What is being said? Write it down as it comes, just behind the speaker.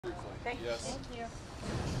Okay. Yes. Thank you.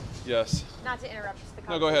 Yes. Not to interrupt just the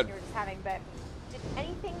No, go conversation ahead. you were just having, but did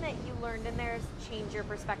anything that you learned in there change your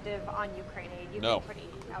perspective on Ukraine aid? You've No. been pretty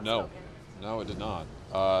No. outspoken. No, it did not.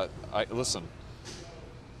 Listen.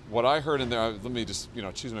 What I heard in there, let me just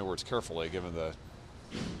choose my words carefully, given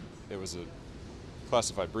it was a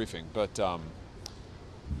classified briefing. But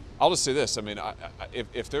I'll just say this: I mean,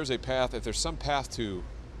 if there's some path to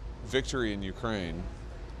victory in Ukraine,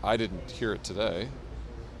 I didn't hear it today.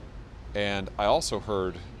 And I also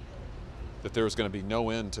heard that there was going to be no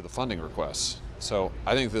end to the funding requests. So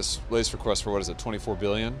I think this latest request for, what is it, $24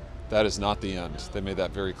 billion? That is not the end. They made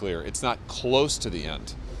that very clear. It's not close to the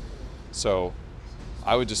end. So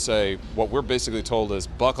I would just say what we're basically told is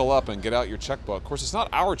buckle up and get out your checkbook. Of course, it's not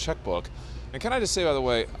our checkbook. And can I just say, by the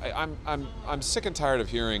way, I'm sick and tired of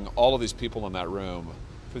hearing all of these people in that room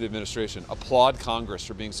for the administration applaud Congress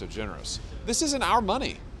for being so generous. This isn't our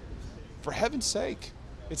money, for heaven's sake.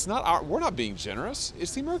 It's not we're not being generous.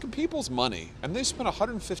 It's the American people's money, and they spent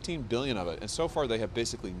 $115 billion of it, and so far they have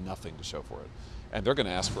basically nothing to show for it. And they're going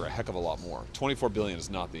to ask for a heck of a lot more. $24 billion is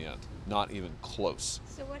not the end, not even close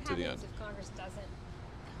So what to the end. happens if Congress doesn't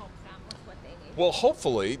help them with what they need? Well,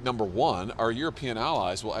 hopefully, number one, our European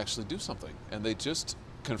allies will actually do something, and they just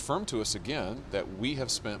confirmed to us again that we have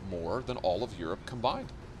spent more than all of Europe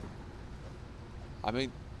combined. I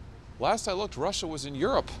mean, last I looked, Russia was in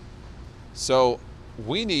Europe. So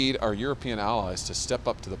we need our European allies to step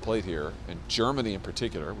up to the plate here, and Germany in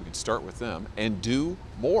particular. We can start with them and do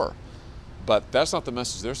more. But that's not the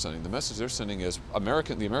message they're sending. The message they're sending is the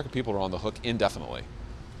American people are on the hook indefinitely.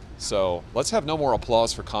 So let's have no more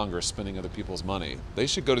applause for Congress spending other people's money. They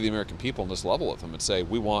should go to the American people and just level with them and say,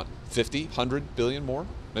 we want 50, 100 billion more,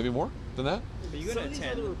 maybe more than that. Some of these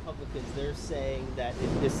other Republicans, they're saying that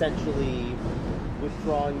essentially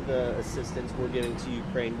withdrawing the assistance we're giving to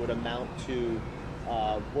Ukraine would amount to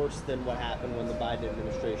worse than what happened when the Biden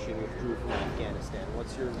administration withdrew from Afghanistan.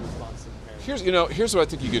 What's your response to that? Here's what I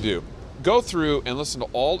think you could do. Go through and listen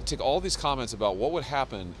to take all these comments about what would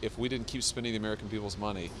happen if we didn't keep spending the American people's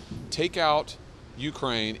money. Take out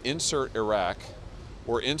Ukraine, insert Iraq,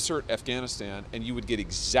 or insert Afghanistan, and you would get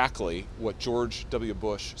exactly what George W.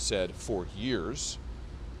 Bush said for years,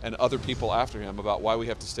 and other people after him, about why we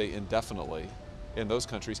have to stay indefinitely in those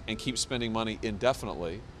countries and keep spending money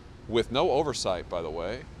indefinitely with no oversight, by the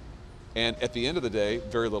way, and at the end of the day,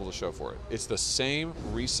 very little to show for it. It's the same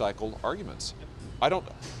recycled arguments. I don't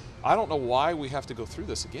know why we have to go through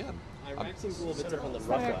this again. Iraq seems a little bit different than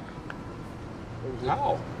Russia.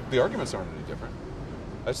 How? The arguments aren't any different.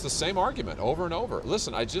 It's the same argument over and over.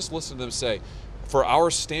 Listen, I just listened to them say, for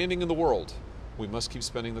our standing in the world, we must keep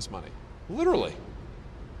spending this money. Literally.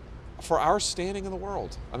 For our standing in the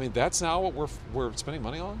world. I mean, that's now what we're spending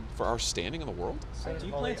money on? For our standing in the world? Do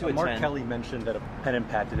you plan to Mark attend? Kelly mentioned at a pen and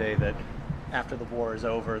pad today that after the war is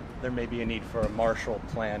over, there may be a need for a Marshall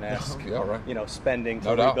Plan-esque, Yeah, right. spending to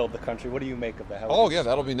No doubt. rebuild the country. What do you make of that? Oh, yeah,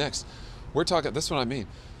 that'll be next. We're talking, that's what I mean.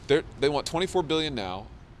 They want $24 billion now,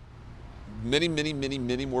 many, many, many,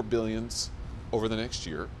 many more billions over the next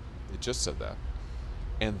year. It just said that.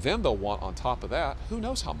 And then they'll want on top of that, who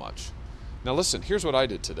knows how much. Now listen, here's what I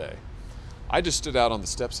did today. I just stood out on the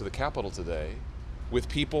steps of the Capitol today with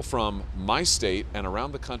people from my state and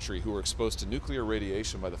around the country who were exposed to nuclear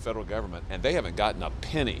radiation by the federal government, and they haven't gotten a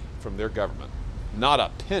penny from their government. Not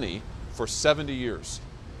a penny for 70 years.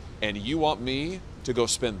 And you want me to go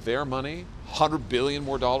spend their money, $100 billion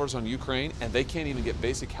more on Ukraine, and they can't even get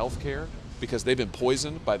basic health care because they've been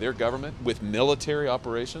poisoned by their government with military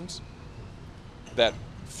operations? That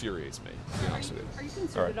infuriates me, to be honest with you. Are you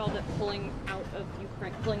concerned at all that pulling out of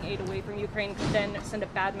Ukraine, pulling aid away from Ukraine, could then send a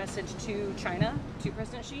bad message to China, to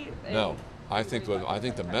President Xi? No, I think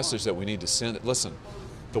the message that we need to send. Listen,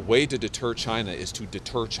 the way to deter China is to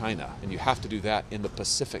deter China, and you have to do that in the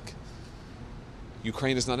Pacific.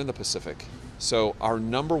 Ukraine is not in the Pacific, so our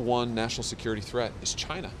number one national security threat is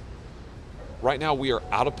China. Right now, we are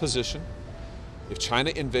out of position. If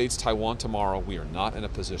China invades Taiwan tomorrow, we are not in a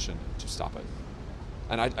position to stop it.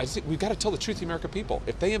 And I think we've got to tell the truth to the American people.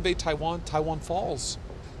 If they invade Taiwan, Taiwan falls.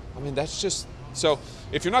 I mean, that's just... So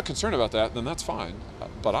if you're not concerned about that, then that's fine.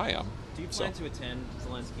 But I am. Do you plan to attend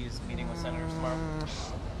Zelensky's meeting with senators tomorrow?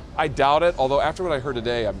 I doubt it, although after what I heard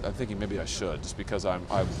today, I'm thinking maybe I should, just because I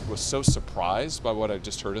was so surprised by what I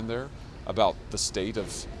just heard in there about the state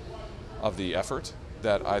of the effort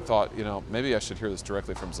that I thought, maybe I should hear this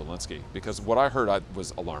directly from Zelensky, because what I heard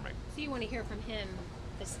was alarming. So you want to hear from him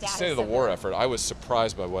the status State of the war effort, I was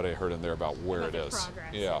surprised by what I heard in there about where it is.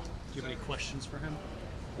 Progress. Yeah. Do you have any questions for him?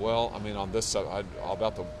 Well, I mean, on this side,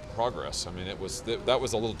 about the progress. I mean, that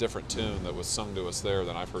was a little different tune that was sung to us there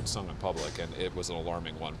than I've heard sung in public, and it was an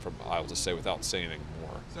alarming one. I'll just say without saying anything more.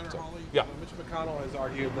 Senator Hawley, yeah. Mitch McConnell has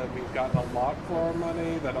argued that we've gotten a lot for our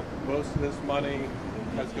money, that most of this money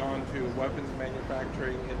has gone to weapons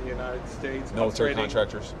manufacturing in the United States, military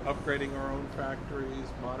contractors, upgrading our own factories,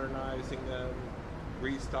 modernizing them,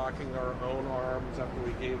 restocking our own arms after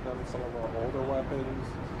we gave them some of our older weapons,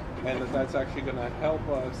 and that's actually going to help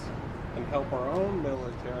us and help our own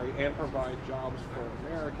military and provide jobs for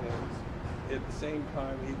Americans. At the same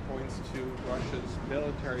time, he points to Russia's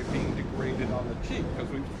military being degraded on the cheap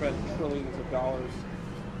because we've spent trillions of dollars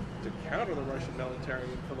to counter the Russian military,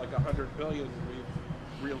 and for like $100 billion,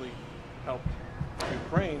 we've really helped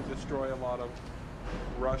Ukraine destroy a lot of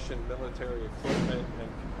Russian military equipment and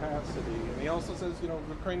capacity. And he also says,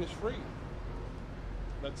 Ukraine is free.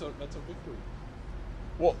 That's a victory.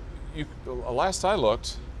 Well, last I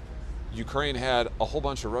looked, Ukraine had a whole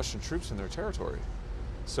bunch of Russian troops in their territory.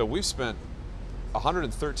 So we've spent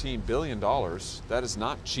 $113 billion. That is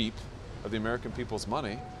not cheap of the American people's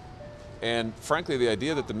money. And frankly, the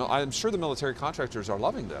idea that I'm sure the military contractors are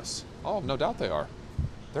loving this. Oh, no doubt they are.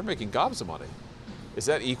 They're making gobs of money. Is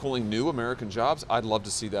that equaling new American jobs? I'd love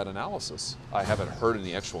to see that analysis. I haven't heard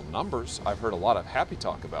any actual numbers. I've heard a lot of happy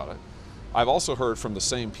talk about it. I've also heard from the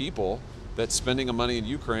same people that spending of money in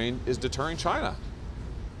Ukraine is deterring China.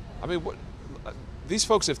 I mean, these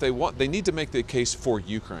folks, if they want, they need to make the case for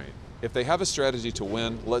Ukraine. If they have a strategy to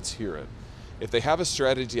win, let's hear it. If they have a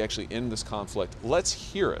strategy to actually end this conflict, let's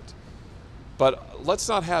hear it. But let's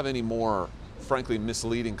not have any more, frankly,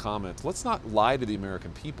 misleading comments. Let's not lie to the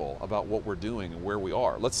American people about what we're doing and where we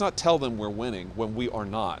are. Let's not tell them we're winning when we are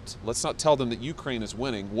not. Let's not tell them that Ukraine is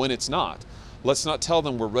winning when it's not. Let's not tell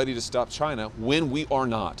them we're ready to stop China when we are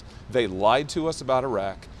not. They lied to us about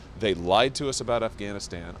Iraq. They lied to us about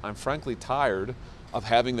Afghanistan. I'm frankly tired of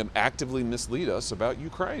having them actively mislead us about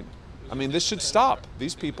Ukraine. I mean, this should stop.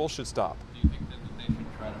 These people should stop. Do you think that they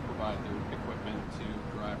should try to provide the equipment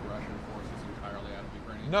to drive Russian forces entirely out of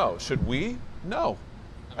Ukraine? No. Should we? No.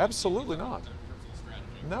 Absolutely not.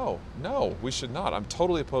 No, we should not. I'm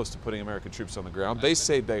totally opposed to putting American troops on the ground. They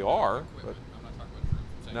say they are, but I'm not talking about troops.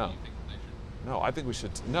 I'm saying, no. do you think that they should? No, I think we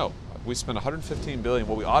should. No, we spend $115 billion.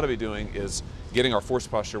 What we ought to be doing is getting our force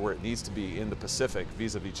posture where it needs to be in the Pacific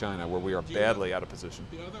vis-a-vis China, where we are badly out of position.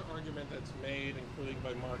 The other argument that's made, including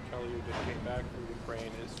by Mark Kelly, who just came back from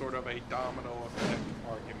Ukraine, is sort of a domino effect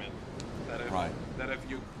argument. That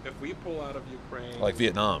if we pull out of Ukraine, Like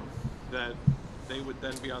Vietnam. that they would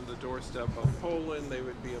then be on the doorstep of Poland, they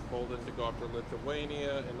would be emboldened to go after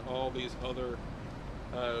Lithuania and all these other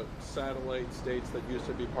satellite states that used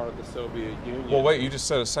to be part of the Soviet Union. Well, wait, you just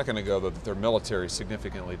said a second ago that their military is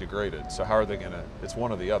significantly degraded. So how are they going to, it's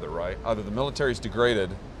one or the other, right? Either the military is degraded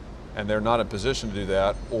and they're not in position to do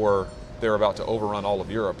that, or they're about to overrun all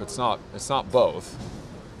of Europe. It's not both.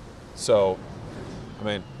 So, I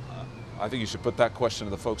mean, I think you should put that question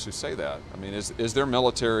to the folks who say that. I mean, is their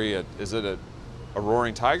military, is it a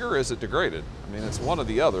roaring tiger, or is it degraded? I mean, it's one or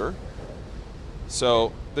the other.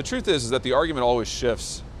 So the truth is that the argument always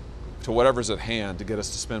shifts to whatever's at hand to get us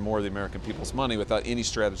to spend more of the American people's money without any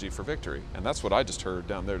strategy for victory. And that's what I just heard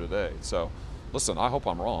down there today. So listen, I hope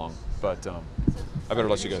I'm wrong, but I better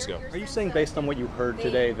let you guys go. Are you saying, based on what you heard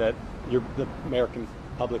today, that the American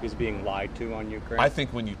public is being lied to on Ukraine? I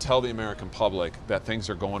think when you tell the American public that things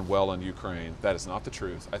are going well in Ukraine, that is not the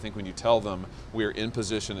truth. I think when you tell them we are in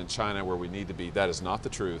position in China where we need to be, that is not the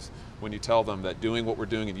truth. When you tell them that doing what we're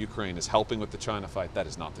doing in Ukraine is helping with the China fight, that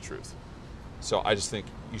is not the truth. So I just think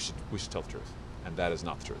we should tell the truth, and that is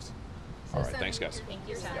not the truth. All right, thanks guys. Thank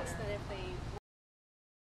you, Senator. That if they